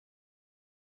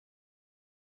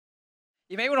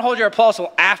You may want to hold your applause till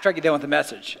after I get done with the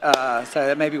message. So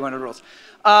that may be one of the rules.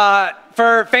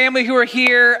 For family who are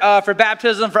here, for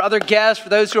baptism, for other guests, for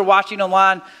those who are watching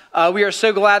online, we are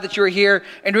so glad that you are here.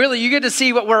 And really, you get to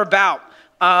see what we're about.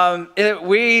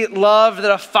 We love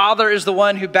that a father is the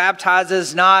one who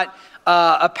baptizes, not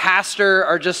a pastor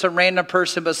or just some random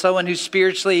person, but someone who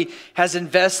spiritually has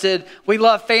invested. We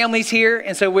love families here,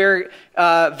 and so we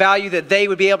value that they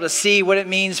would be able to see what it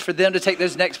means for them to take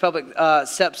those next public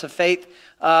steps of faith.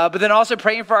 But then also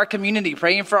praying for our community,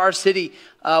 praying for our city.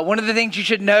 One of the things you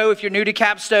should know if you're new to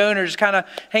Capstone or just kind of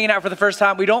hanging out for the first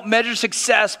time, we don't measure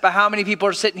success by how many people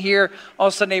are sitting here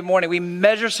on Sunday morning. We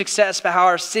measure success by how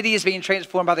our city is being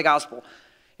transformed by the gospel.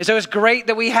 And so it's great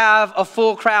that we have a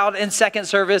full crowd in second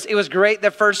service. It was great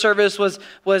that first service was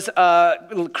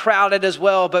crowded as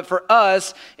well. But for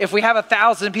us, if we have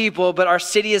 1,000 people, but our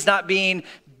city is not being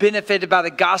benefited by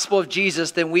the gospel of Jesus,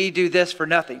 then we do this for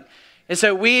nothing. And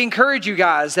so we encourage you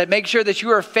guys that make sure that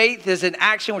your faith is in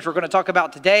action, which we're going to talk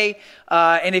about today.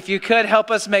 And if you could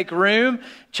help us make room,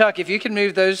 Chuck, if you can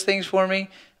move those things for me.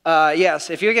 Yes,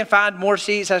 if you can find more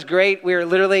seats, that's great. We're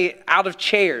literally out of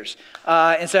chairs.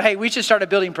 And so, hey, we should start a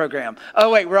building program. Oh,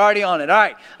 wait, we're already on it.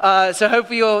 All right. So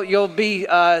hopefully you'll be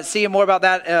seeing more about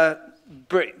that.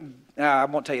 I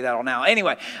won't tell you that all now.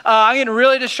 Anyway, I'm getting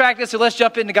really distracted, so let's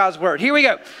jump into God's word. Here we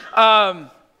go.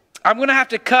 I'm going to have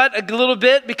to cut a little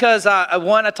bit because,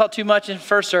 one, I talked too much in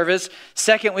first service.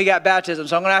 Second, we got baptism.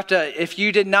 So I'm going to have to, if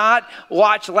you did not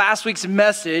watch last week's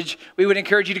message, we would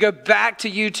encourage you to go back to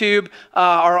YouTube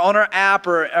or on our app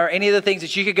or any of the things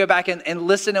that you could go back and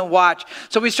listen and watch.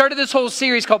 So we started this whole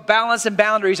series called Balance and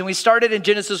Boundaries, and we started in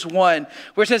Genesis 1,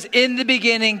 where it says, in the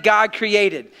beginning, God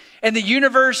created. And the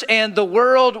universe and the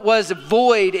world was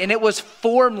void, and it was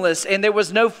formless, and there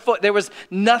was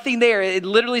nothing there. It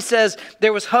literally says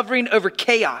there was hovering over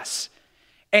chaos.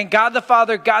 And God the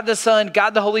Father, God the Son,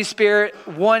 God the Holy Spirit,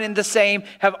 one and the same,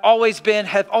 have always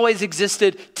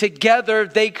existed. Together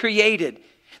they created.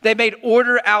 They made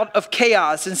order out of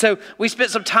chaos. And so we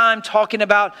spent some time talking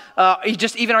about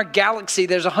just even our galaxy.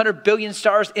 There's 100 billion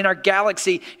stars in our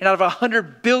galaxy. And out of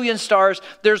 100 billion stars,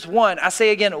 there's one. I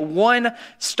say again, one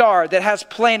star that has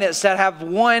planets that have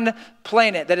one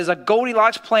planet that is a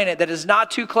Goldilocks planet that is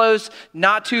not too close,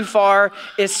 not too far.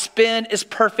 Its spin is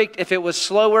perfect. If it was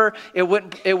slower, it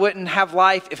wouldn't have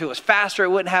life. If it was faster, it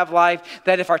wouldn't have life.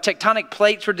 That if our tectonic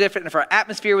plates were different, if our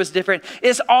atmosphere was different,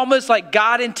 it's almost like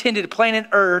God intended planet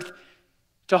Earth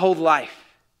to hold life.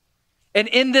 And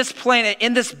in this planet,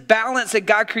 in this balance that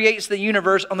God creates the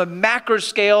universe on the macro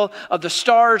scale of the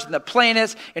stars and the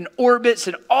planets and orbits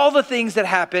and all the things that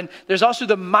happen, there's also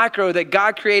the micro that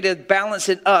God created balance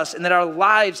in us, and that our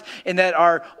lives and that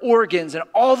our organs and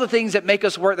all the things that make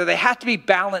us work, that they have to be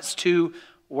balanced to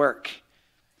work.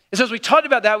 And so as we talked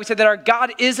about that, we said that our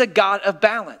God is a God of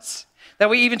balance. That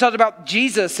we even talked about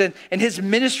Jesus and his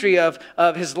ministry of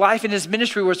his life and his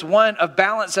ministry was one of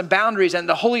balance and boundaries. And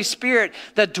the Holy Spirit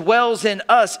that dwells in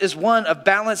us is one of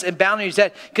balance and boundaries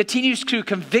that continues to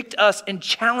convict us and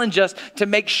challenge us to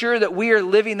make sure that we are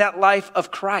living that life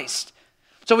of Christ.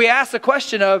 So we asked the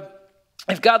question of,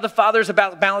 if God the Father is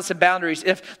about balance and boundaries,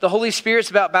 if the Holy Spirit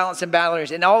is about balance and boundaries,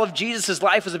 and all of Jesus'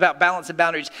 life was about balance and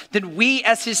boundaries, then we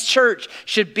as his church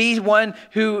should be one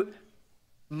who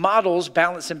models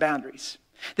balance and boundaries.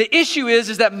 The issue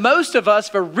is that most of us,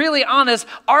 if we're really honest,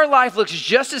 our life looks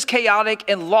just as chaotic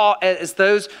and law as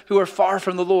those who are far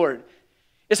from the Lord.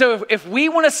 And so if we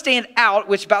want to stand out,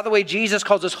 which by the way, Jesus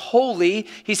calls us holy,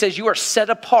 he says you are set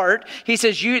apart. He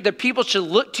says the people should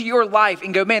look to your life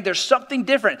and go, man, there's something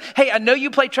different. Hey, I know you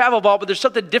play travel ball, but there's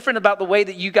something different about the way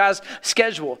that you guys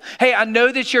schedule. Hey, I know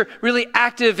that you're really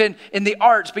active in the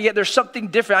arts, but yet there's something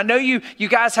different. I know you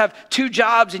guys have 2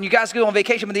 jobs and you guys go on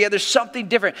vacation, but yet there's something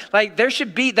different. Like there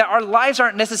should be that our lives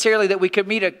aren't necessarily that we could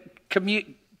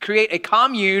create a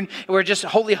commune and we're just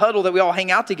holy huddle that we all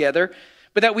hang out together,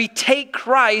 but that we take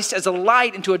Christ as a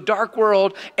light into a dark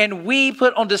world and we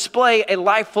put on display a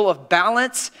life full of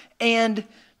balance and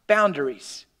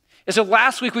boundaries. And so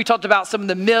last week we talked about some of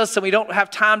the myths, and we don't have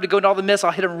time to go into all the myths.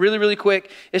 I'll hit them really, really quick.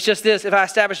 It's just this: if I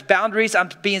establish boundaries, I'm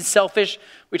being selfish.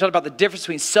 We talked about the difference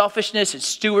between selfishness and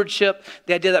stewardship.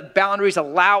 The idea that boundaries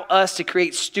allow us to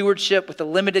create stewardship with the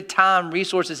limited time,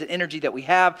 resources, and energy that we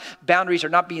have. Boundaries are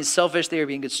not being selfish, they are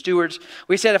being good stewards.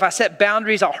 We said if I set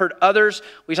boundaries, I'll hurt others.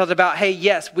 We talked about, hey,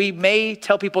 yes, we may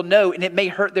tell people no, and it may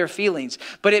hurt their feelings,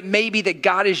 but it may be that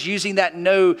God is using that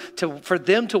no for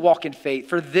them to walk in faith,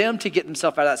 for them to get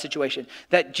themselves out of that situation.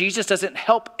 That Jesus didn't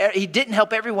help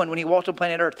everyone when he walked on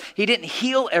planet Earth. He didn't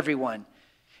heal everyone.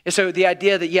 And so the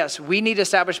idea that, yes, we need to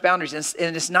establish boundaries,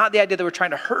 and it's not the idea that we're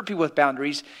trying to hurt people with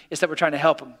boundaries, it's that we're trying to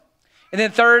help them. And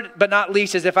then third, but not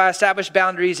least, is if I establish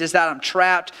boundaries, is that I'm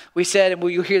trapped. We said, and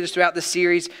you'll hear this throughout the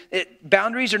series,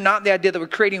 boundaries are not the idea that we're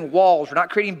creating walls. We're not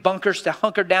creating bunkers to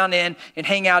hunker down in and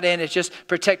hang out in. It's just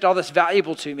protect all that's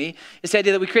valuable to me. It's the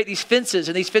idea that we create these fences,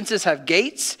 and these fences have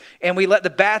gates, and we let the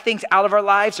bad things out of our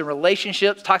lives and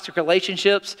relationships, toxic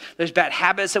relationships, those bad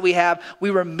habits that we have. We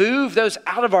remove those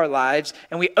out of our lives,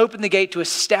 and we open the gate to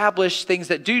establish things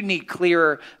that do need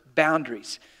clearer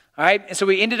boundaries. All right, and so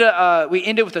we ended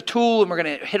with a tool, and we're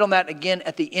going to hit on that again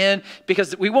at the end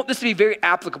because we want this to be very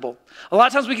applicable. A lot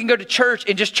of times we can go to church,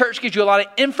 and just church gives you a lot of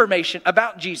information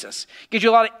about Jesus, gives you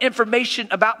a lot of information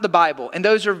about the Bible, and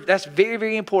that's very,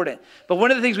 very important. But one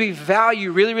of the things we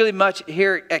value really, really much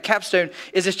here at Capstone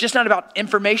is it's just not about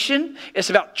information, it's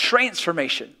about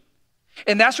transformation.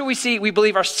 And that's where we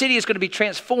believe our city is going to be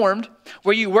transformed,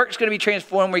 where you work is going to be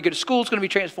transformed, where you go to school is going to be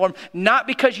transformed, not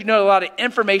because you know a lot of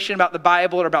information about the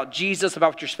Bible or about Jesus,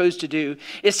 about what you're supposed to do.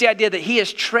 It's the idea that he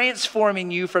is transforming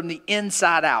you from the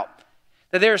inside out.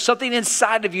 That there is something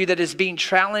inside of you that is being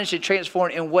challenged and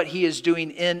transformed in what he is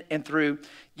doing in and through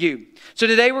you. So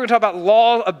today we're going to talk about the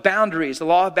law of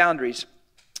boundaries.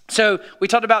 So we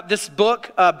talked about this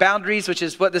book, Boundaries, which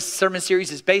is what this sermon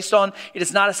series is based on. It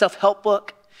is not a self-help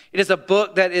book. It is a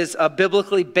book that is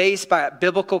biblically based by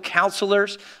biblical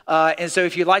counselors. And so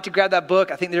if you'd like to grab that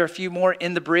book, I think there are a few more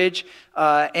in the bridge.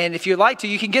 And if you'd like to,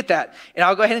 you can get that. And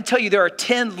I'll go ahead and tell you there are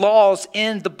 10 laws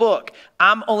in the book.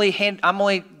 I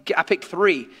picked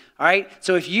 3. All right.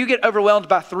 So if you get overwhelmed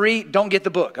by 3, don't get the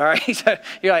book. All right. So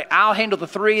you're like, I'll handle the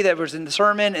 3 that was in the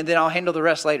sermon, and then I'll handle the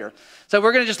rest later. So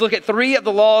we're going to just look at 3 of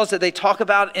the laws that they talk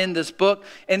about in this book,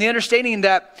 and the understanding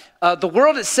that the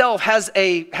world itself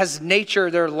has nature.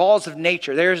 There are laws of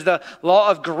nature. There's the law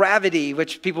of gravity,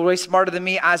 which people way smarter than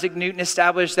me, Isaac Newton,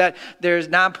 established that there's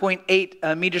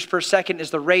 9.8 meters per second is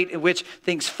the rate at which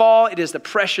things fall. It is the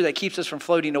pressure that keeps us from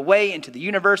floating away into the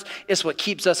universe. It's what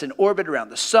keeps us in orbit around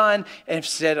the sun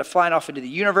instead of flying off into the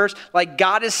universe. Like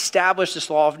God established this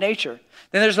law of nature.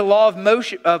 Then there's the law of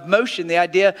motion, the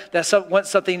idea that once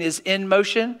something is in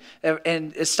motion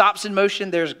and it stops in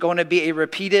motion, there's going to be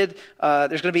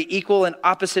there's going to be equal and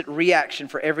opposite reaction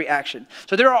for every action.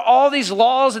 So there are all these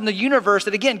laws in the universe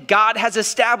that, again, God has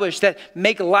established that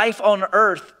make life on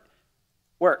earth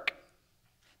work.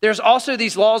 There's also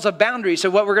these laws of boundaries. So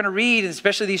what we're going to read, and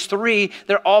especially these 3,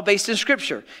 they're all based in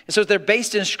Scripture. And so if they're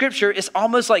based in Scripture, it's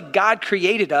almost like God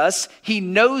created us. He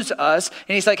knows us.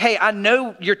 And he's like, hey, I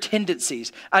know your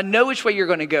tendencies. I know which way you're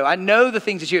going to go. I know the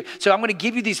things that so I'm going to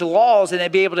give you these laws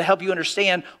and be able to help you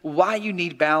understand why you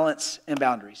need balance and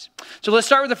boundaries. So let's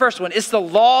start with the first one. It's the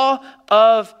law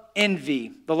of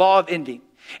envy. The law of envy.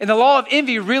 And the law of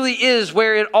envy really is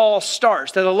where it all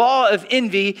starts. The law of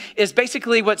envy is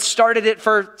basically what started it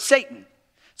for Satan.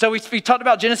 So we talked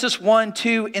about Genesis 1,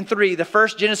 2, and 3. The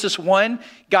first, Genesis 1,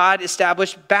 God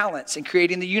established balance in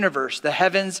creating the universe, the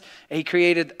heavens, and he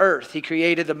created earth. He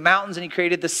created the mountains, and he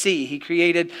created the sea. He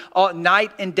created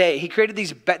night and day. He created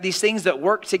these things that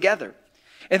work together.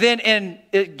 And then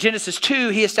in Genesis 2,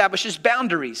 he establishes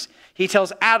boundaries. He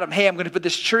tells Adam, hey, I'm going to put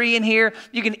this tree in here.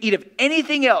 You can eat of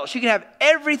anything else. You can have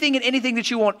everything and anything that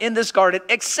you want in this garden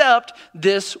except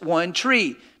this one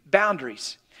tree.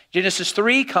 Boundaries. Genesis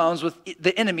 3 comes with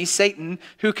the enemy, Satan,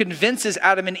 who convinces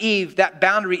Adam and Eve that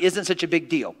boundary isn't such a big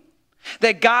deal.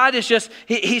 That God is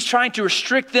he's trying to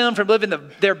restrict them from living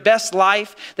their best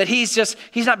life. That he's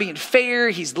not being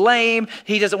fair. He's lame.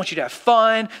 He doesn't want you to have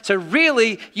fun. So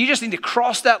really, you just need to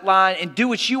cross that line and do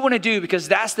what you want to do because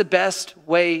that's the best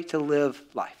way to live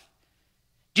life.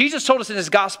 Jesus told us in his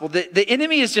gospel that the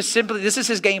enemy is just simply, this is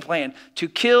his game plan, to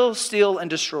kill, steal,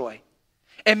 and destroy.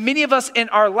 And many of us in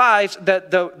our lives,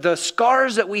 the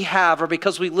scars that we have are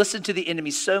because we listened to the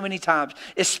enemy so many times,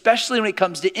 especially when it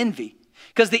comes to envy.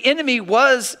 Because the enemy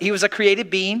he was a created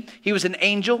being. He was an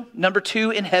angel, number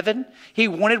 2 in heaven. He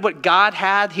wanted what God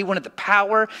had. He wanted the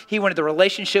power. He wanted the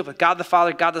relationship with God the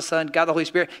Father, God the Son, God the Holy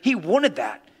Spirit. He wanted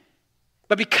that.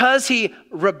 But because he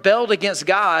rebelled against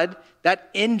God, that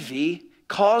envy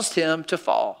caused him to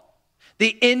fall.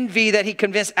 The envy that he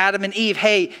convinced Adam and Eve,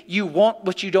 hey, you want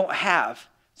what you don't have,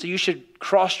 so you should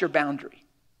cross your boundary.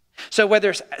 So whether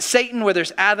it's Satan, whether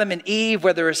it's Adam and Eve,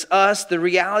 whether it's us, the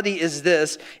reality is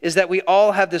that we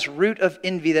all have this root of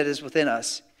envy that is within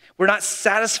us. We're not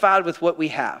satisfied with what we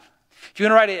have. If you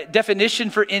want to write a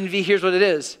definition for envy, here's what it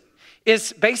is.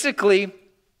 It's basically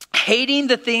hating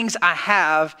the things I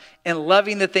have and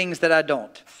loving the things that I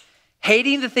don't.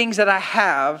 Hating the things that I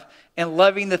have and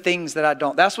loving the things that I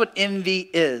don't. That's what envy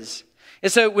is.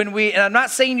 And so and I'm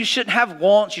not saying you shouldn't have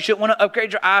wants, you shouldn't want to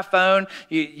upgrade your iPhone,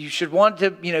 you should want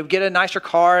to, get a nicer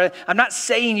car. I'm not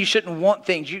saying you shouldn't want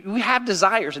things. We have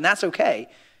desires, and that's okay.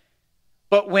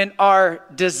 But when our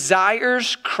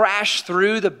desires crash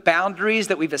through the boundaries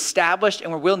that we've established and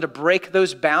we're willing to break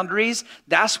those boundaries,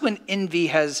 that's when envy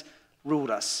has ruled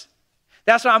us.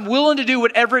 That's why I'm willing to do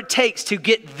whatever it takes to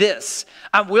get this.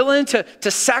 I'm willing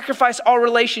to sacrifice our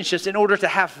relationships in order to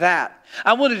have that.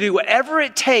 I'm willing to do whatever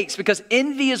it takes because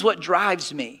envy is what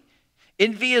drives me.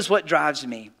 Envy is what drives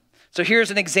me. So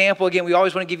here's an example. Again, we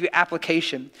always want to give you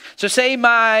application. So say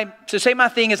my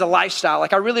thing is a lifestyle.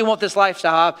 Like I really want this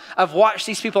lifestyle. I've watched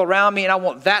these people around me and I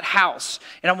want that house.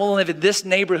 And I want to live in this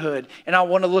neighborhood. And I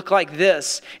want to look like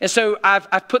this. And so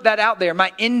I've put that out there.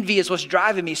 My envy is what's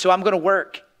driving me. So I'm going to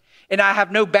work. And I have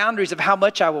no boundaries of how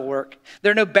much I will work.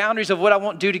 There are no boundaries of what I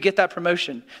won't do to get that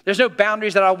promotion. There's no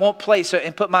boundaries that I won't place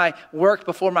and put my work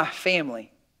before my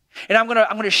family. And I'm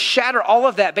gonna shatter all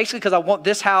of that basically because I want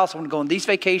this house, I want to go on these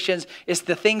vacations. It's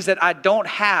the things that I don't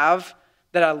have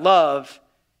that I love,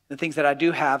 the things that I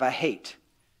do have I hate.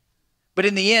 But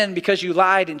in the end, because you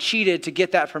lied and cheated to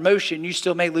get that promotion, you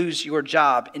still may lose your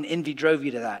job, and envy drove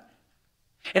you to that.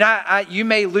 And you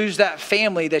may lose that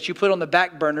family that you put on the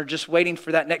back burner just waiting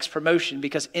for that next promotion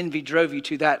because envy drove you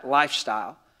to that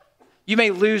lifestyle. You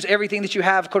may lose everything that you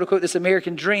have, quote unquote, this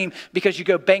American dream because you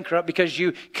go bankrupt because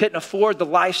you couldn't afford the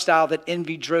lifestyle that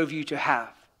envy drove you to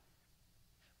have.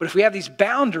 But if we have these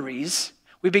boundaries,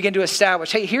 we begin to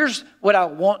establish, hey, here's what I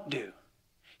won't do.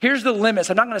 Here's the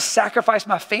limits. I'm not going to sacrifice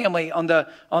my family on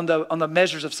the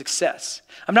measures of success.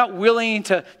 I'm not willing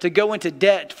to go into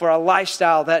debt for a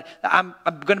lifestyle that I'm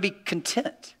going to be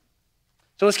content.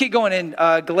 So let's keep going in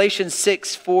Galatians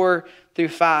 6, 4 through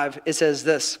 5. It says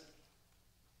this.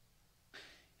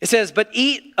 It says, but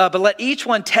let each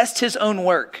one test his own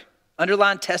work.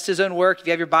 Underline, test his own work. If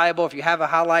you have your Bible, if you have a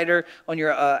highlighter on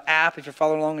your app, if you're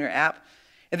following along on your app.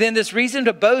 And then this reason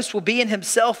to boast will be in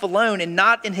himself alone and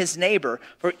not in his neighbor,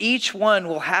 for each one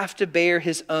will have to bear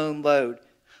his own load.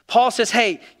 Paul says,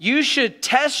 hey, you should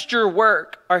test your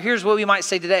work. Or here's what we might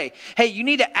say today. Hey, you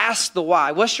need to ask the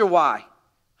why. What's your why?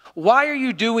 Why are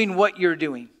you doing what you're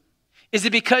doing? Is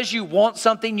it because you want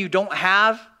something you don't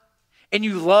have? And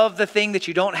you love the thing that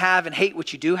you don't have and hate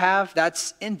what you do have?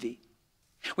 That's envy.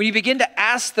 When you begin to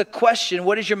ask the question,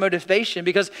 what is your motivation?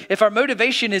 Because if our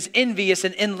motivation is envy, it's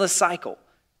an endless cycle.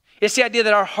 It's the idea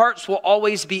that our hearts will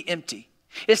always be empty.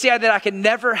 It's the idea that I can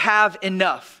never have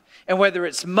enough. And whether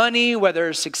it's money, whether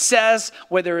it's success,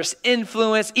 whether it's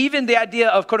influence, even the idea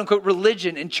of quote unquote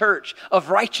religion and church,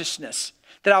 of righteousness,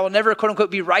 that I will never quote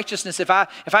unquote be righteousness. If I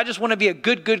just want to be a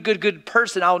good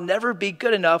person, I'll never be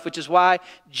good enough, which is why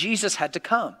Jesus had to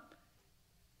come.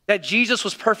 That Jesus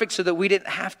was perfect so that we didn't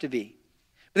have to be.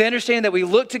 But they understand that we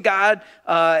look to God,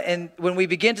 and when we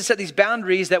begin to set these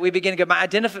boundaries, that we begin to go, I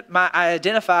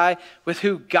identify with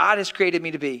who God has created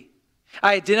me to be.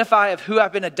 I identify of who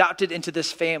I've been adopted into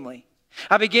this family.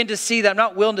 I begin to see that I'm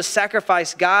not willing to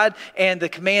sacrifice God and the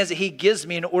commands that he gives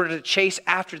me in order to chase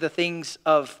after the things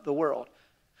of the world.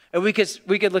 And we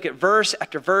could look at verse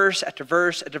after verse after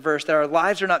verse after verse, that our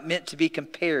lives are not meant to be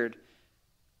compared,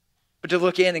 but to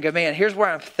look in and go, man, here's where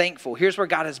I'm thankful. Here's where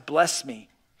God has blessed me.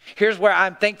 Here's where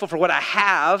I'm thankful for what I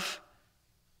have.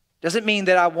 Doesn't mean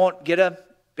that I won't get a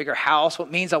bigger house.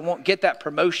 What means I won't get that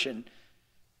promotion.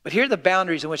 But here are the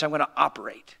boundaries in which I'm going to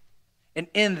operate. And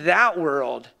in that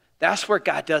world, that's where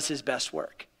God does his best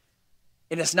work.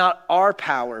 And it's not our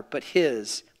power, but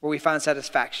his, where we find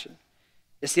satisfaction.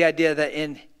 It's the idea that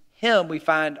in him we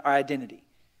find our identity.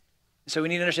 So we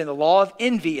need to understand the law of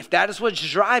envy. If that is what's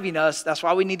driving us, that's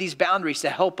why we need these boundaries to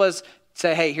help us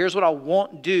say, hey, here's what I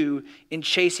won't do in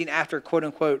chasing after, quote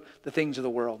unquote, the things of the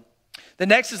world. The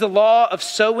next is the law of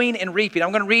sowing and reaping.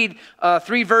 I'm going to read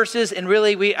 3 verses, and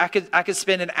really I could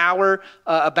spend an hour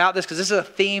about this because this is a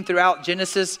theme throughout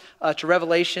Genesis to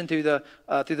Revelation through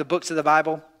the books of the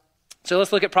Bible. So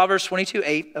let's look at Proverbs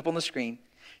 22:8 up on the screen.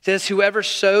 It says, whoever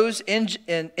sows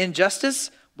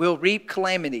injustice will reap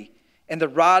calamity, and the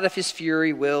rod of his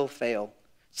fury will fail.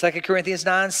 2 Corinthians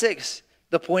 9:6.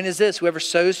 The point is this: whoever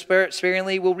sows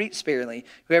sparingly will reap sparingly.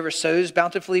 Whoever sows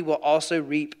bountifully will also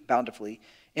reap bountifully.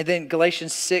 And then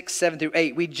Galatians 6, 7 through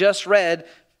 8. We just read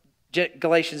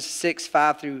Galatians 6,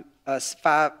 4 through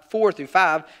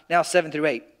 5, now 7 through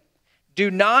 8.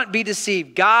 Do not be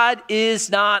deceived. God is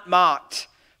not mocked.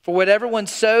 For whatever one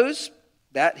sows,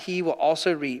 that he will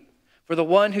also reap. For the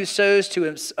one who sows to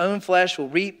his own flesh will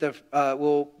reap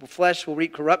flesh will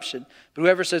reap corruption. But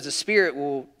whoever sows the Spirit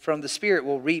from the Spirit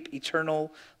will reap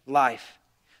eternal life.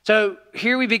 So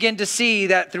here we begin to see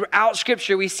that throughout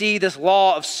Scripture, we see this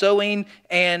law of sowing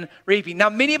and reaping. Now,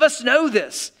 many of us know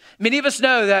this. Many of us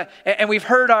know that, and we've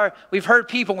heard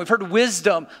people, we've heard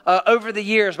wisdom over the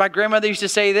years. My grandmother used to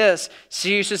say this.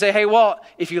 She used to say, hey, Walt,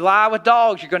 if you lie with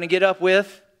dogs, you're going to get up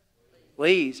with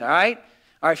please, all right?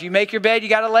 All right, if you make your bed, you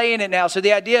got to lay in it now. So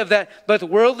the idea of that, both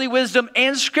worldly wisdom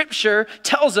and Scripture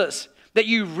tells us that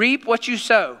you reap what you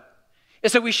sow.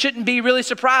 And so we shouldn't be really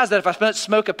surprised that if I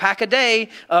smoke a pack a day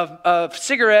of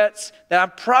cigarettes, that I'm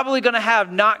probably going to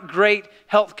have not great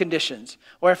health conditions.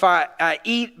 Or if I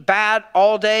eat bad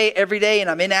all day, every day, and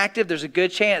I'm inactive, there's a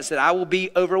good chance that I will be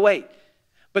overweight.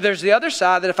 But there's the other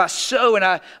side that if I sow and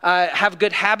I have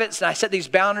good habits and I set these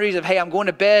boundaries of, hey, I'm going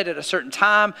to bed at a certain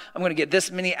time, I'm going to get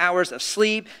this many hours of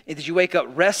sleep, and that you wake up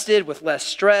rested with less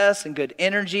stress and good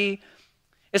energy.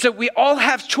 And so we all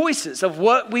have choices of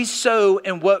what we sow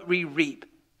and what we reap,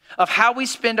 of how we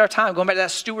spend our time, going back to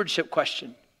that stewardship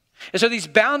question. And so these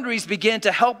boundaries begin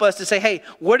to help us to say, hey,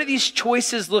 what do these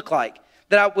choices look like?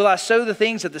 Will I sow the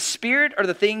things of the Spirit or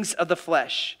the things of the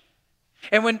flesh?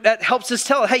 And when that helps us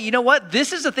tell, hey, you know what?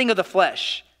 This is a thing of the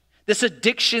flesh. This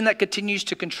addiction that continues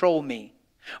to control me.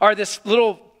 Or this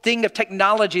little thing of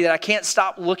technology that I can't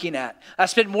stop looking at. I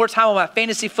spend more time on my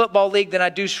fantasy football league than I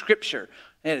do Scripture.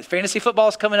 And fantasy football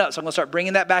is coming up, so I'm going to start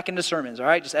bringing that back into sermons, all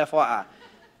right? Just FYI,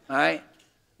 all right?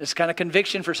 It's kind of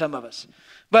conviction for some of us.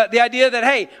 But the idea that,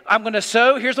 hey, I'm going to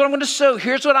sow, here's what I'm going to sow,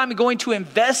 here's what I'm going to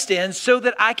invest in so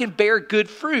that I can bear good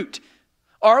fruit.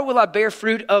 Or will I bear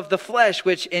fruit of the flesh,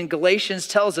 which in Galatians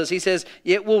tells us, he says,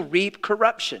 it will reap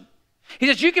corruption. He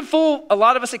says, you can fool a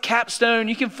lot of us at Capstone,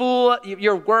 you can fool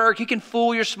your work, you can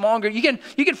fool your small group, you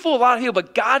can fool a lot of people,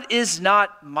 but God is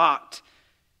not mocked.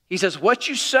 He says, what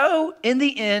you sow, in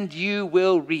the end, you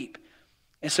will reap.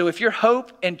 And so if your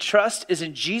hope and trust is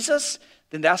in Jesus,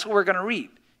 then that's what we're going to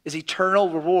reap, is eternal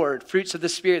reward, fruits of the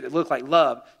Spirit that look like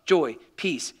love, joy,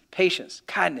 peace, patience,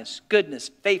 kindness,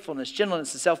 goodness, faithfulness,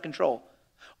 gentleness, and self-control.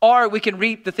 Or we can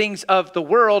reap the things of the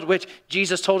world, which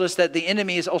Jesus told us that the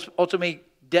enemy is ultimately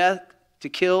death, to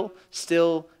kill,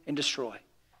 steal, and destroy.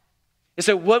 And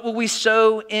so what will we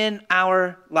sow in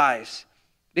our lives?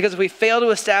 Because if we fail to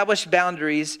establish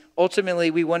boundaries,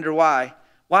 ultimately we wonder why.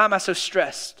 Why am I so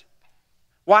stressed?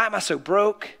 Why am I so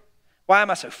broke? Why am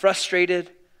I so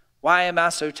frustrated? Why am I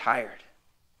so tired?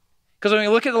 Because when we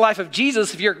look at the life of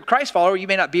Jesus, if you're a Christ follower, you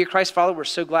may not be a Christ follower. We're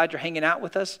so glad you're hanging out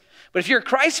with us. But if you're a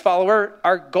Christ follower,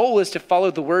 our goal is to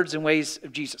follow the words and ways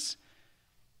of Jesus.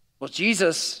 Well,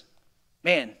 Jesus,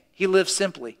 man, he lived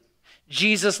simply.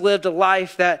 Jesus lived a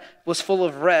life that was full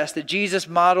of rest, that Jesus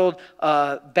modeled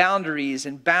boundaries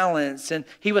and balance, and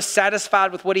he was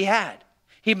satisfied with what he had.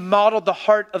 He modeled the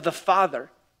heart of the Father.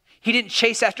 He didn't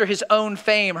chase after his own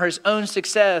fame or his own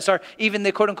success or even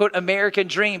the quote-unquote American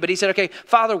dream, but he said, okay,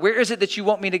 Father, where is it that you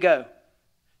want me to go?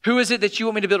 Who is it that you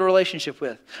want me to build a relationship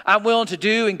with? I'm willing to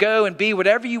do and go and be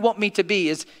whatever you want me to be.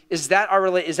 Is that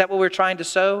what we're trying to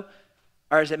sow?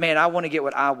 Or is it, man, I want to get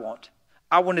what I want.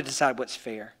 I want to decide what's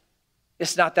fair.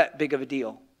 It's not that big of a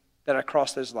deal that I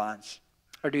cross those lines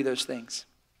or do those things.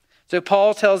 So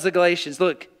Paul tells the Galatians,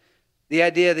 look, the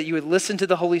idea that you would listen to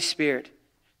the Holy Spirit.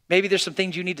 Maybe there's some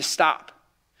things you need to stop.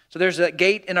 So there's a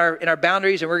gate in our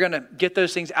boundaries, and we're going to get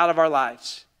those things out of our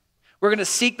lives. We're going to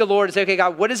seek the Lord and say, okay,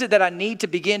 God, what is it that I need to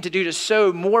begin to do to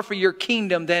sow more for your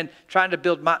kingdom than trying to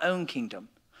build my own kingdom?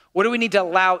 What do we need to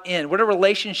allow in? What are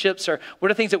relationships or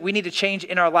what are things that we need to change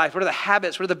in our life? What are the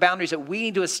habits? What are the boundaries that we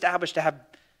need to establish to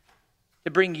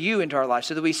bring you into our life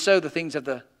so that we sow the things of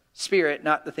the Spirit,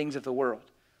 not the things of the world?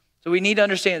 So we need to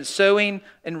understand sowing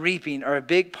and reaping are a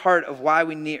big part of why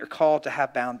we are called to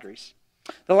have boundaries.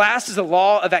 The last is the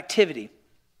law of activity.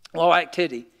 Law of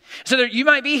activity. So you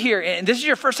might be here and this is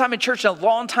your first time in church in a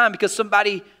long time because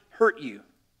somebody hurt you.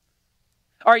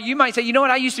 Or you might say, you know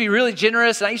what, I used to be really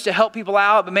generous and I used to help people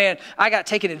out, but man, I got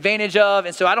taken advantage of,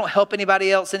 and so I don't help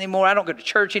anybody else anymore. I don't go to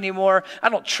church anymore. I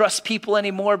don't trust people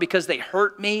anymore because they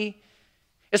hurt me.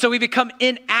 And so we become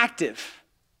inactive.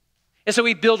 And so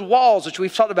we build walls, which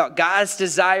we've talked about. God's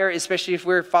desire, especially if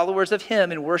we're followers of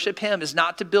him and worship him, is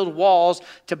not to build walls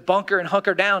to bunker and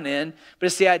hunker down in, but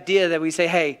it's the idea that we say,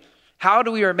 hey, how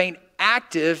do we remain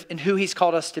active in who he's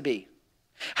called us to be?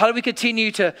 How do we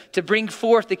continue to bring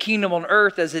forth the kingdom on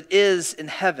earth as it is in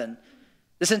heaven?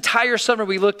 This entire summer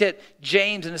we looked at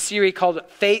James in a series called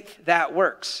Faith That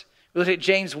Works. We looked at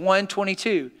James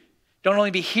 1:22. Don't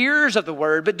only be hearers of the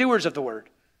word, but doers of the word.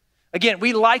 Again,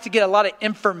 we like to get a lot of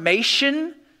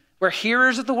information. We're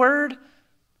hearers of the word.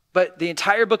 But the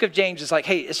entire book of James is like,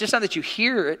 hey, it's just not that you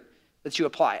hear it, that you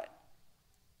apply it.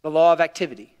 The law of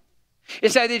activity.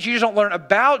 It's that you just don't learn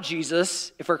about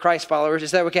Jesus if we're Christ followers.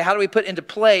 It's that, okay, how do we put into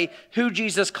play who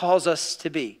Jesus calls us to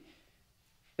be?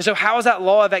 And so how does that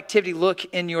law of activity look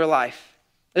in your life?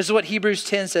 This is what Hebrews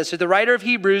 10 says. So the writer of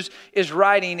Hebrews is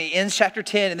writing, he ends chapter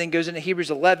 10 and then goes into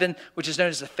Hebrews 11, which is known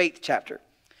as the faith chapter.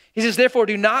 He says, therefore,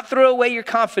 do not throw away your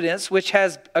confidence, which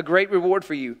has a great reward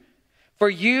for you. For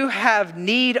you have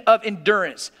need of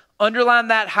endurance. Underline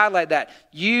that, highlight that.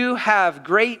 You have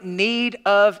great need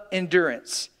of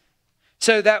endurance.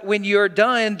 So that when you're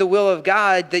done the will of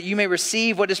God, that you may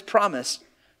receive what is promised.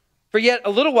 For yet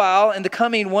a little while, and the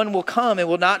coming one will come and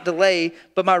will not delay,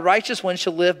 but my righteous one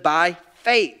shall live by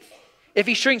faith. If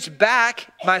he shrinks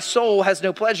back, my soul has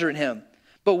no pleasure in him.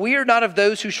 But we are not of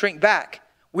those who shrink back.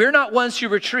 We're not ones who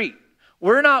retreat.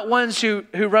 We're not ones who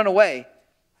run away.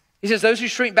 He says those who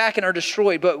shrink back and are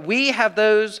destroyed, but we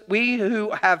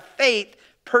who have faith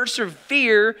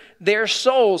persevere their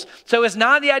souls. So it's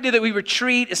not the idea that we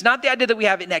retreat. It's not the idea that we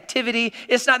have inactivity.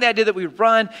 It's not the idea that we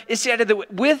run. It's the idea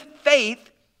that with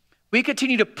faith, we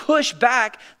continue to push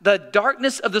back the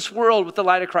darkness of this world with the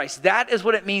light of Christ. That is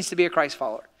what it means to be a Christ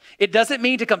follower. It doesn't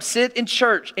mean to come sit in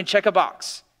church and check a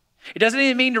box. It doesn't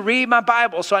even mean to read my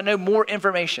Bible so I know more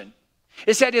information.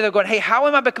 It's the idea of going, hey, how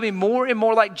am I becoming more and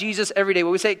more like Jesus every day?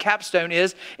 What we say at Capstone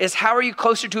is how are you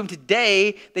closer to him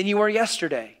today than you were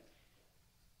yesterday?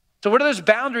 So what are those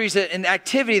boundaries and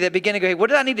activity that begin to go, hey, what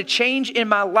do I need to change in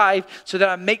my life so that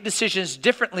I make decisions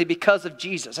differently because of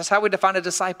Jesus? That's how we define a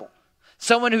disciple.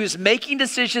 Someone who is making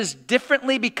decisions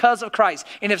differently because of Christ.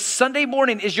 And if Sunday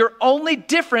morning is your only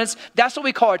difference, that's what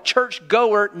we call a church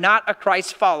goer, not a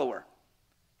Christ follower.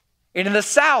 And in the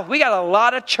South, we got a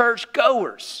lot of church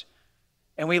goers.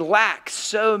 And we lack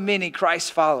so many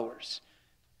Christ followers.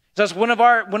 So that's one of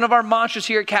our mantras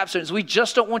here at Capstone is we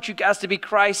just don't want you guys to be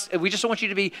Christ. We just don't want you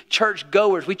to be church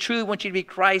goers. We truly want you to be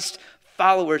Christ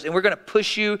followers. And we're going to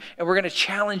push you and we're going to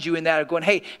challenge you in that of going,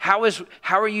 hey, how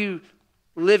are you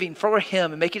living for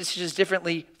him and making decisions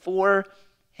differently for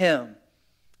him?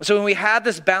 So when we have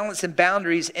this balance and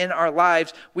boundaries in our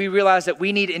lives, we realize that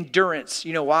we need endurance.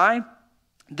 You know why?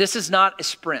 This is not a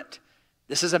sprint.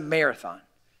 This is a marathon.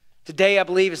 Today, I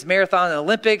believe, is marathon and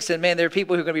Olympics, and man, there are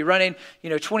people who are going to be running,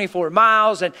 24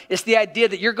 miles, and it's the idea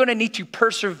that you're going to need to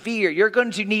persevere. You're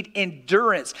going to need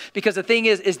endurance, because the thing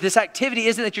is this activity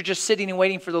isn't that you're just sitting and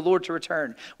waiting for the Lord to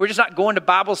return. We're just not going to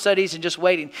Bible studies and just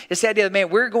waiting. It's the idea that, man,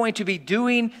 we're going to be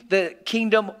doing the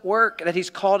kingdom work that he's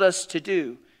called us to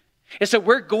do. And so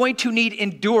we're going to need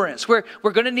endurance. We're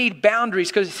going to need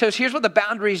boundaries, because here's what the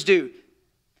boundaries do.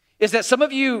 Is that some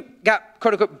of you got,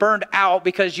 quote unquote, burned out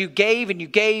because you gave and you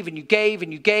gave and you gave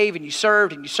and you gave and you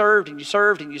served and you served and you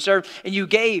served and you served and you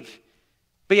gave.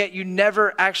 But yet you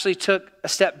never actually took a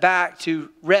step back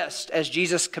to rest as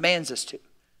Jesus commands us to.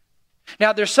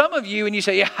 Now there's some of you and you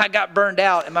say, yeah, I got burned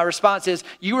out. And my response is,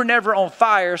 you were never on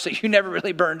fire, so you never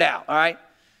really burned out, all right?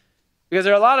 Because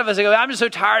there are a lot of us that go, I'm just so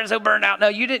tired and so burned out. No,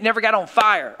 you never got on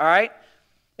fire, all right?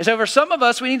 And so for some of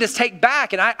us, we need to take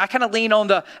back. And I kind of lean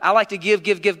on I like to give,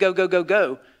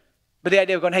 go. But the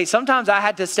idea of going, hey, sometimes I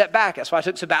had to step back. That's why I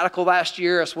took sabbatical last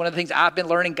year. That's one of the things I've been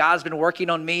learning. God's been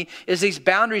working on me is these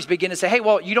boundaries begin to say, hey,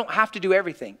 well, you don't have to do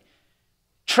everything.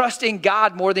 Trust in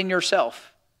God more than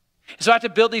yourself. So I have to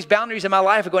build these boundaries in my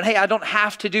life of going, hey, I don't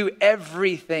have to do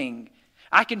everything.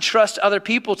 I can trust other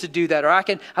people to do that. Or I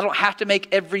don't have to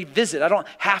make every visit. I don't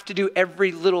have to do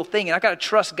every little thing. And I got to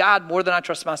trust God more than I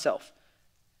trust myself.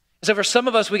 So for some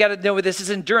of us, we got to know this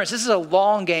is endurance. This is a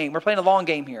long game. We're playing a long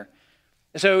game here.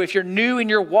 And so if you're new in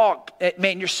your walk,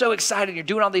 man, you're so excited. You're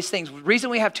doing all these things. The reason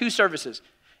we have two services.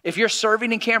 If you're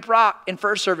serving in Camp Rock in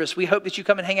first service, we hope that you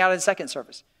come and hang out in second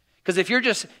service. Because if you're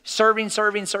just serving, then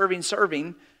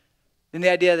the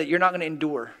idea that you're not going to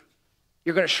endure.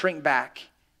 You're going to shrink back.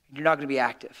 You're not going to be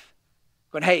active.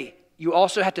 Going, hey, you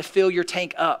also have to fill your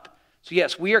tank up. So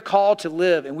yes, we are called to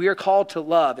live and we are called to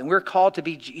love and we're called to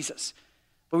be Jesus.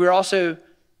 But we're also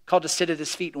called to sit at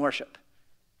his feet and worship.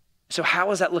 So how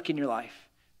does that look in your life?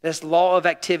 This law of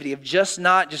activity, of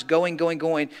not just going,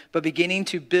 but beginning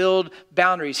to build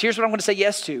boundaries. Here's what I'm going to say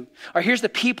yes to. Or here's the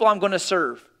people I'm going to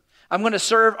serve. I'm going to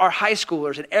serve our high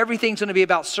schoolers, and everything's going to be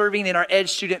about serving in our Edge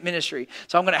student ministry.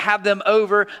 So I'm going to have them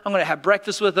over. I'm going to have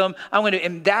breakfast with them.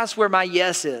 And that's where my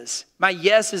yes is. My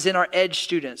yes is in our Edge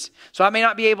students. So I may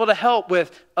not be able to help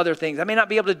with other things. I may not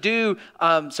be able to do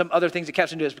some other things that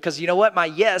Capstone does, because you know what? My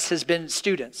yes has been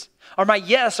students. Or my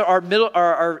yes are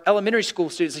our elementary school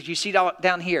students that you see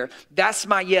down here. That's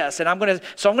my yes. And I'm going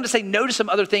to say no to some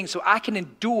other things so I can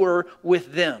endure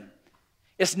with them.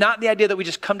 It's not the idea that we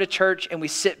just come to church and we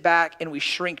sit back and we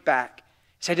shrink back.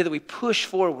 It's the idea that we push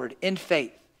forward in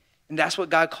faith. And that's what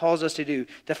God calls us to do,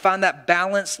 to find that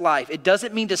balanced life. It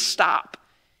doesn't mean to stop.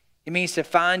 It means to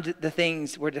find the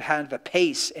things where to have a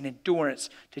pace and endurance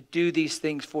to do these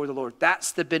things for the Lord.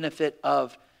 That's the benefit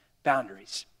of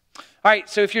boundaries. All right,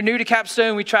 so if you're new to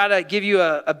Capstone, we try to give you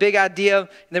a big idea, and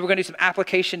then we're going to do some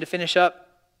application to finish up.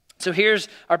 So here's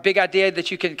our big idea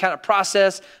that you can kind of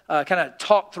process, kind of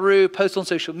talk through, post on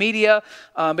social media.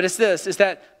 But it's this, is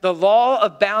that the law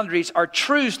of boundaries are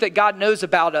truths that God knows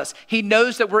about us. He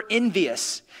knows that we're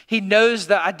envious. He knows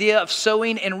the idea of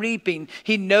sowing and reaping.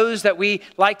 He knows that we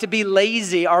like to be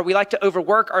lazy, or we like to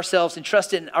overwork ourselves and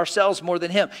trust in ourselves more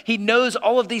than him. He knows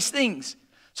all of these things.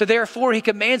 So therefore, he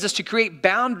commands us to create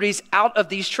boundaries out of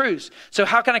these truths. So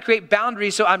how can I create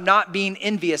boundaries so I'm not being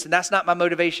envious? And that's not my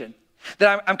motivation.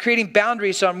 That I'm creating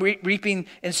boundaries so I'm reaping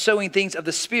and sowing things of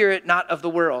the Spirit, not of the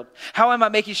world. How am I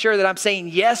making sure that I'm saying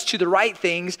yes to the right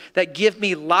things that give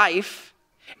me life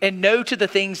and no to the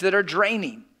things that are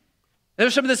draining?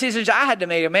 There's some of the decisions I had to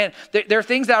make. Man, there are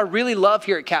things that I really love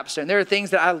here at Capstone. There are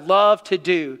things that I love to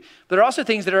do, but there are also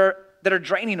things that are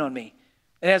draining on me.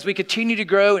 And as we continue to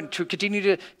grow and to continue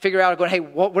to figure out, going, hey,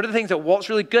 what are the things that Walt's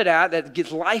really good at that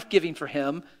gets life-giving for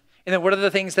him? And then what are the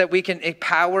things that we can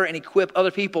empower and equip other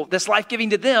people that's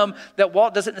life-giving to them that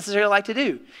Walt doesn't necessarily like to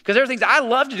do? Because there are things I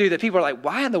love to do that people are like,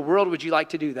 why in the world would you like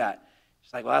to do that?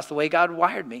 It's like, well, that's the way God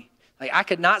wired me. Like, I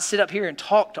could not sit up here and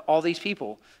talk to all these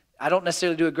people. I don't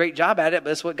necessarily do a great job at it,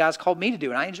 but it's what God's called me to do,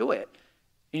 and I enjoy it.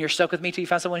 And you're stuck with me till you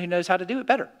find someone who knows how to do it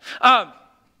better.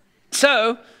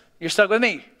 So you're stuck with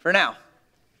me for now.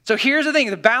 So here's the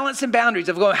thing, the balance and boundaries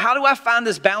of going, how do I find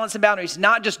this balance and boundaries?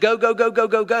 Not just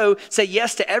go, say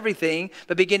yes to everything,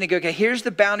 but begin to go, okay, here's the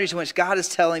boundaries in which God is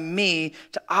telling me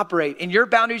to operate. And your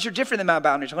boundaries are different than my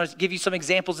boundaries. I'm going to give you some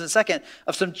examples in a second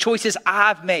of some choices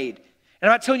I've made. And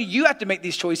I'm not telling you have to make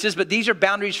these choices, but these are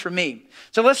boundaries for me.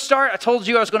 So let's start. I told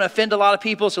you I was going to offend a lot of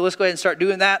people, so let's go ahead and start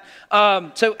doing that.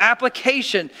 So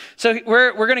application. So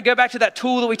we're going to go back to that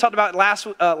tool that we talked about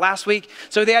last week.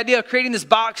 So the idea of creating this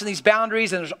box and these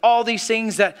boundaries, and there's all these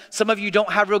things that some of you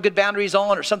don't have real good boundaries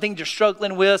on, or something you're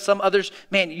struggling with. Some others,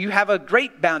 man, you have a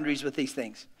great boundaries with these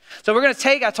things. So we're going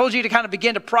to I told you to kind of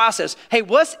begin to process, hey,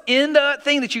 what's in the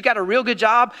thing that you got a real good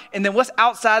job, and then what's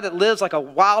outside that lives like a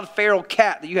wild feral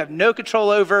cat that you have no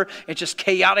control over. It's just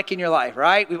chaotic in your life,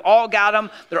 right? We've all got them.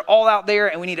 They're all out there,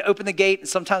 and we need to open the gate and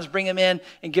sometimes bring them in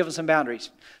and give them some boundaries.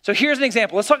 So here's an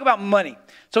example. Let's talk about money.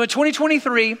 So in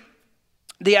 2023,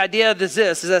 the idea is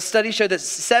this, is a study showed that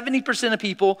 70% of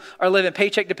people are living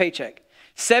paycheck to paycheck.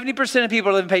 70% of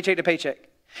people are living paycheck to paycheck.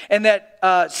 And that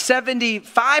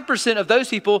 75% of those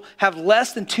people have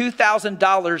less than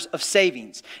 $2,000 of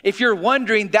savings. If you're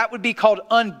wondering, that would be called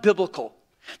unbiblical.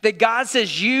 That God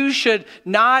says you should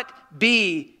not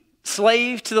be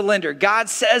slave to the lender. God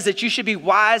says that you should be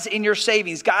wise in your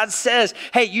savings. God says,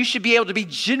 hey, you should be able to be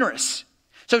generous.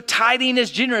 So tithing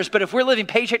is generous, but if we're living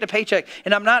paycheck to paycheck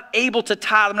and I'm not able to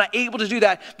tithe, I'm not able to do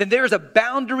that, then there is a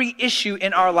boundary issue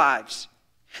in our lives.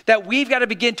 That we've got to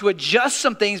begin to adjust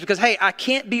some things because, hey, I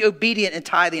can't be obedient in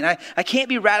tithing. I can't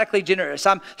be radically generous.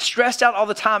 I'm stressed out all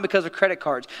the time because of credit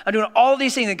cards. I'm doing all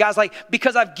these things. And God's like,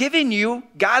 because I've given you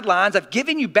guidelines, I've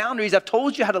given you boundaries, I've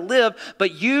told you how to live,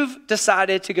 but you've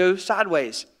decided to go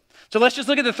sideways. So let's just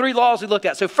look at the three laws we looked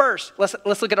at. So first,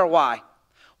 let's look at our why.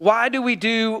 Why do we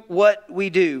do what we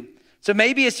do? So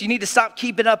maybe it's you need to stop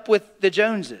keeping up with the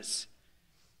Joneses.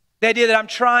 The idea that I'm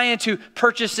trying to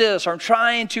purchase this or I'm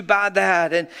trying to buy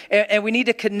that. And we need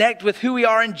to connect with who we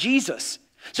are in Jesus.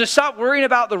 So stop worrying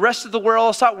about the rest of the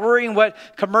world. Stop worrying what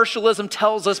commercialism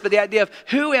tells us. But the idea of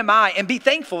who am I? And be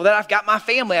thankful that I've got my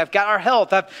family. I've got our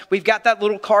health. We've got that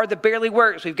little car that barely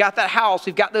works. We've got that house.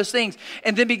 We've got those things.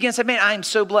 And then begin to say, man, I am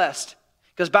so blessed.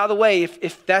 Because by the way,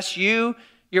 if that's you,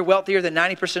 you're wealthier than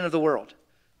 90% of the world.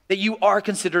 That you are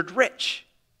considered rich.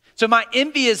 So my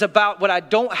envy is about what I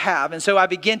don't have. And so I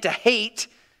begin to hate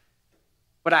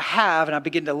what I have and I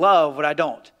begin to love what I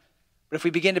don't. But if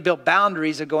we begin to build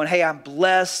boundaries of going, hey, I'm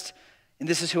blessed and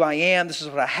this is who I am, this is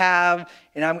what I have,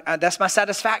 and that's my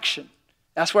satisfaction.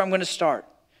 That's where I'm going to start.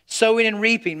 Sowing and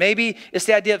reaping. Maybe it's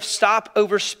the idea of stop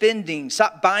overspending,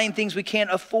 stop buying things we can't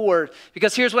afford.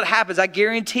 Because here's what happens. I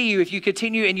guarantee you, if you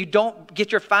continue and you don't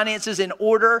get your finances in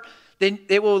order, then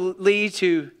it will lead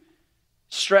to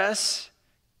stress.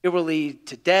 It will lead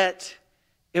to debt.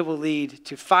 It will lead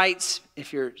to fights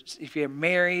if you're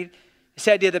married. It's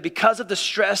the idea that because of the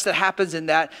stress that happens in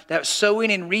that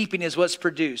sowing and reaping is what's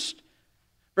produced.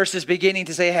 Versus beginning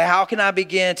to say, hey, how can I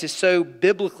begin to sow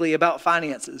biblically about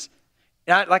finances?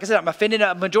 And like I said, I'm offending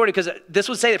a majority because this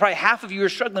would say that probably half of you are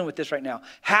struggling with this right now.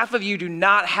 Half of you do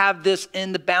not have this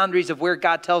in the boundaries of where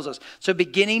God tells us. So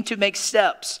beginning to make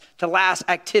steps to last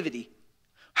activity.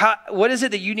 What is it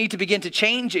that you need to begin to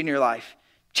change in your life?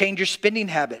 Change your spending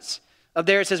habits. Up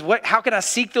there it says, how can I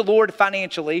seek the Lord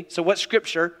financially? So what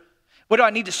scripture? What do I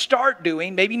need to start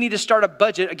doing? Maybe you need to start a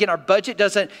budget. Again, our budget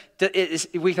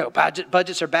we think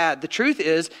budgets are bad. The truth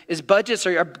is budgets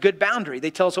are a good boundary. They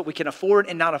tell us what we can afford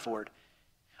and not afford.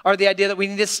 Or the idea that we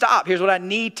need to stop. Here's what I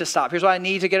need to stop. Here's what I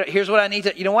need to get. Here's what I need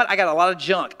to, you know what? I got a lot of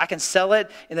junk. I can sell it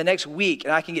in the next week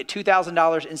and I can get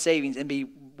 $2,000 in savings and be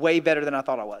way better than I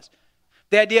thought I was.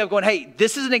 The idea of going, hey,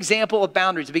 this is an example of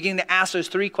boundaries, beginning to ask those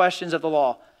 3 questions of the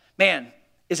law. Man,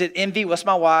 is it envy? What's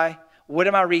my why? What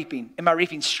am I reaping? Am I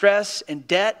reaping stress and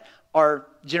debt or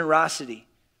generosity?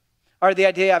 Or the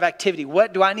idea of activity.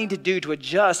 What do I need to do to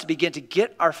adjust to begin to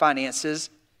get our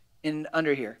finances in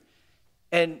under here?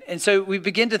 And so we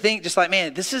begin to think just like,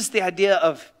 man, this is the idea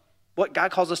of what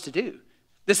God calls us to do.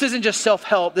 This isn't just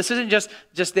self-help. This isn't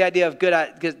just the idea of good.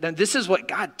 This is what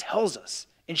God tells us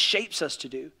and shapes us to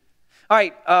do. All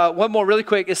right, one more really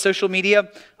quick is social media.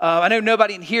 I know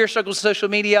nobody in here struggles with social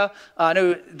media.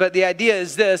 But the idea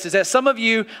is this, is that some of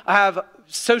you have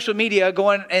social media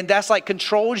going, and that's like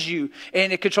controls you,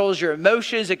 and it controls your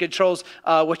emotions, it controls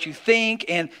what you think.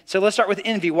 And so let's start with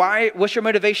envy. Why? What's your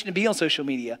motivation to be on social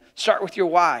media? Start with your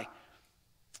why.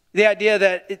 The idea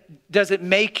that does it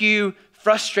make you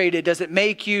frustrated? Does it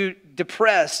make you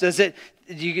depressed? The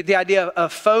idea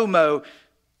of FOMO,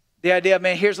 the idea of,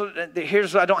 man, here's what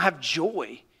I don't have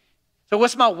joy. So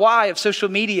what's my why of social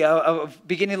media, of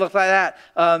beginning to look like that?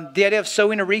 The idea of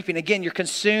sowing and reaping. Again, you're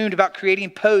consumed about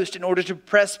creating posts in order to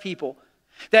impress people.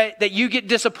 That you get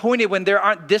disappointed when there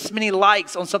aren't this many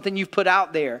likes on something you've put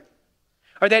out there.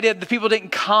 Or the idea that the people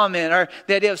didn't comment, or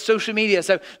the idea of social media.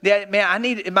 So,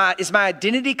 is my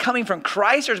identity coming from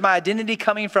Christ, or is my identity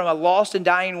coming from a lost and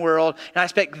dying world, and I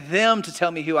expect them to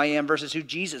tell me who I am versus who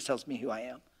Jesus tells me who I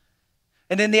am?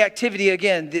 And then the activity,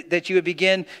 again, that you would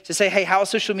begin to say, hey, how is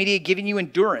social media giving you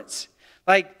endurance?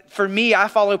 Like for me, I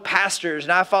follow pastors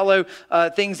and I follow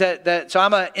things so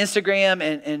I'm an Instagram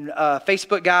and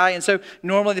Facebook guy. And so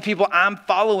normally the people I'm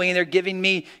following, they're giving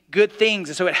me good things.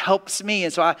 And so it helps me.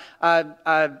 And so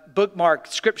I bookmark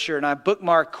scripture and I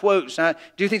bookmark quotes and I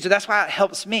do things. So that's why it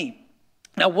helps me.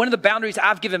 Now, one of the boundaries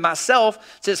I've given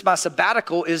myself since my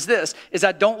sabbatical is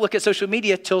I don't look at social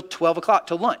media till 12 o'clock,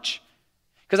 till lunch.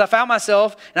 Because I found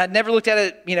myself, and I'd never looked at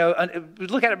it,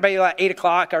 look at it maybe like 8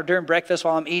 o'clock or during breakfast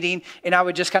while I'm eating, and I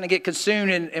would just kind of get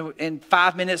consumed, and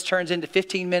 5 minutes turns into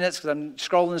 15 minutes because I'm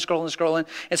scrolling.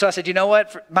 And so I said, you know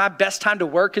what? My best time to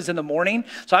work is in the morning,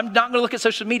 so I'm not going to look at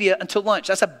social media until lunch.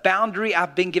 That's a boundary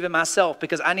I've been giving myself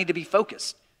because I need to be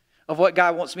focused of what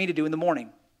God wants me to do in the morning.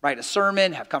 Write a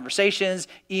sermon, have conversations,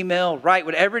 email, write,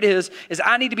 whatever it is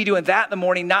I need to be doing that in the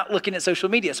morning, not looking at social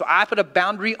media. So I put a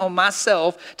boundary on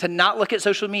myself to not look at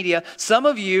social media. Some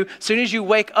of you, as soon as you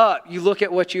wake up, you look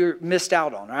at what you missed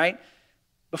out on, right?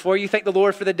 Before you thank the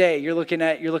Lord for the day, you're looking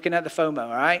at the FOMO, all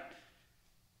right?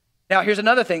 Now, here's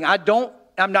another thing.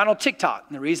 I'm not on TikTok.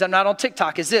 And the reason I'm not on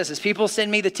TikTok is people send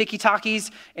me the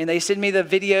TikTokies and they send me the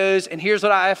videos, and here's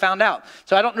what I have found out.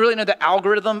 So I don't really know the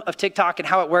algorithm of TikTok and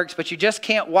how it works, but you just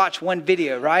can't watch one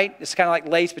video, right? It's kind of like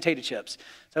Lay's potato chips.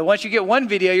 So once you get one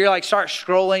video, you're like, start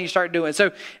scrolling, you start doing.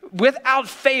 So without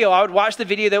fail, I would watch the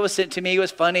video that was sent to me. It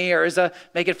was funny, or it was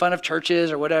making fun of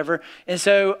churches or whatever. And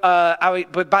so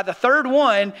but by the third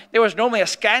one, there was normally a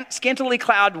scantily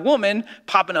clad woman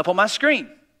popping up on my screen.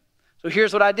 So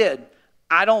here's what I did.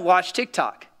 I don't watch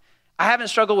TikTok. I haven't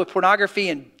struggled with pornography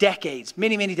in decades,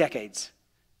 many, many decades.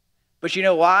 But you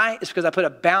know why? It's because I put a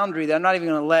boundary that I'm not even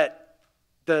going to let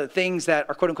the things that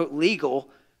are quote unquote legal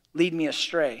lead me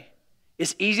astray.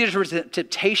 It's easier to resist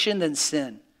temptation than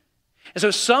sin. And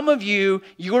so some of you,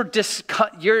 your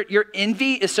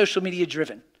envy is social media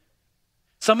driven.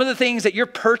 Some of the things that you're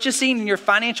purchasing in your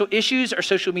financial issues are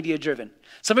social media driven.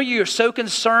 Some of you are so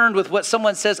concerned with what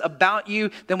someone says about you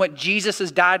than what Jesus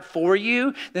has died for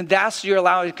you, then that's you're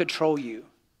allowing to control you.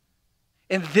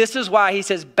 And this is why he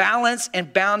says balance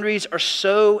and boundaries are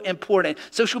so important.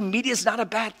 Social media is not a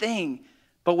bad thing,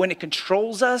 but when it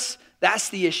controls us, that's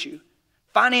the issue.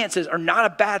 Finances are not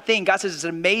a bad thing. God says it's an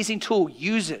amazing tool.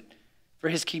 Use it for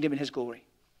his kingdom and his glory.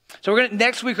 So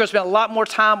next week, we're going to spend a lot more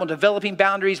time on developing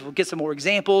boundaries. We'll get some more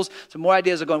examples, some more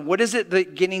ideas of going, what is it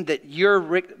beginning that you're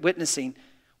witnessing?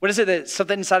 What is it that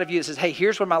something inside of you that says, hey,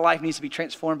 here's where my life needs to be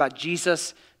transformed by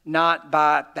Jesus, not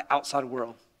by the outside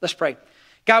world. Let's pray.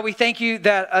 God, we thank you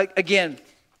that, again,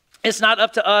 it's not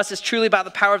up to us. It's truly by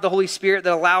the power of the Holy Spirit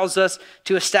that allows us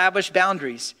to establish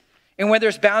boundaries. And whether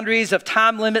it's boundaries of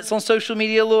time limits on social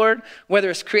media, Lord, whether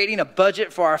it's creating a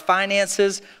budget for our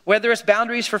finances, whether it's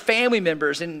boundaries for family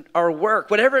members in our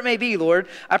work, whatever it may be, Lord,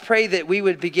 I pray that we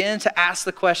would begin to ask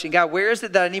the question, God, where is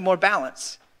it that I need more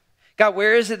balance? God,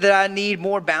 where is it that I need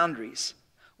more boundaries?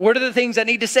 What are the things I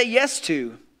need to say yes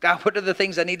to? God, what are the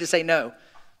things I need to say no?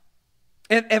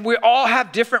 And we all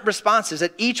have different responses,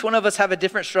 that each one of us have a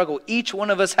different struggle. Each one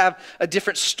of us have a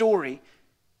different story.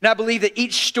 And I believe that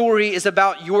each story is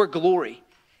about your glory.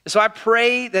 And so I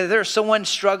pray that there's someone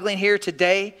struggling here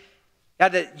today,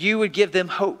 God, that you would give them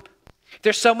hope. If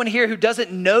there's someone here who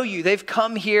doesn't know you, they've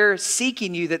come here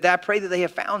seeking you, that I pray that they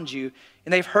have found you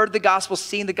and they've heard the gospel,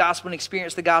 seen the gospel, and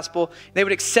experienced the gospel, and they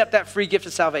would accept that free gift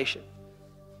of salvation.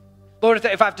 Lord,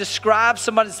 if I've described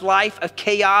somebody's life of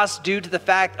chaos due to the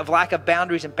fact of lack of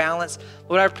boundaries and balance,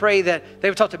 Lord, I pray that they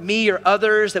would talk to me or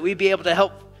others, that we'd be able to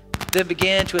help them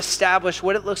begin to establish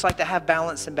what it looks like to have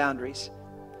balance and boundaries.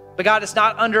 But God, it's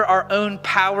not under our own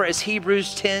power, as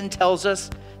Hebrews 10 tells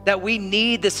us, that we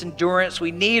need this endurance.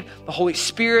 We need the Holy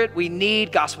Spirit. We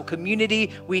need gospel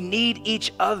community. We need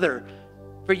each other.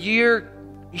 For your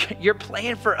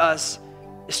plan for us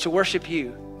is to worship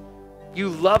you. You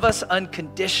love us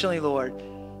unconditionally, Lord.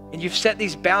 And you've set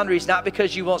these boundaries not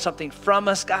because you want something from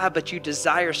us, God, but you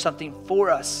desire something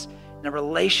for us in a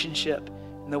relationship,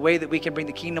 in the way that we can bring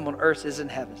the kingdom on earth as in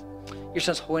heaven. Your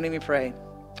son's holy name we pray.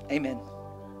 Amen.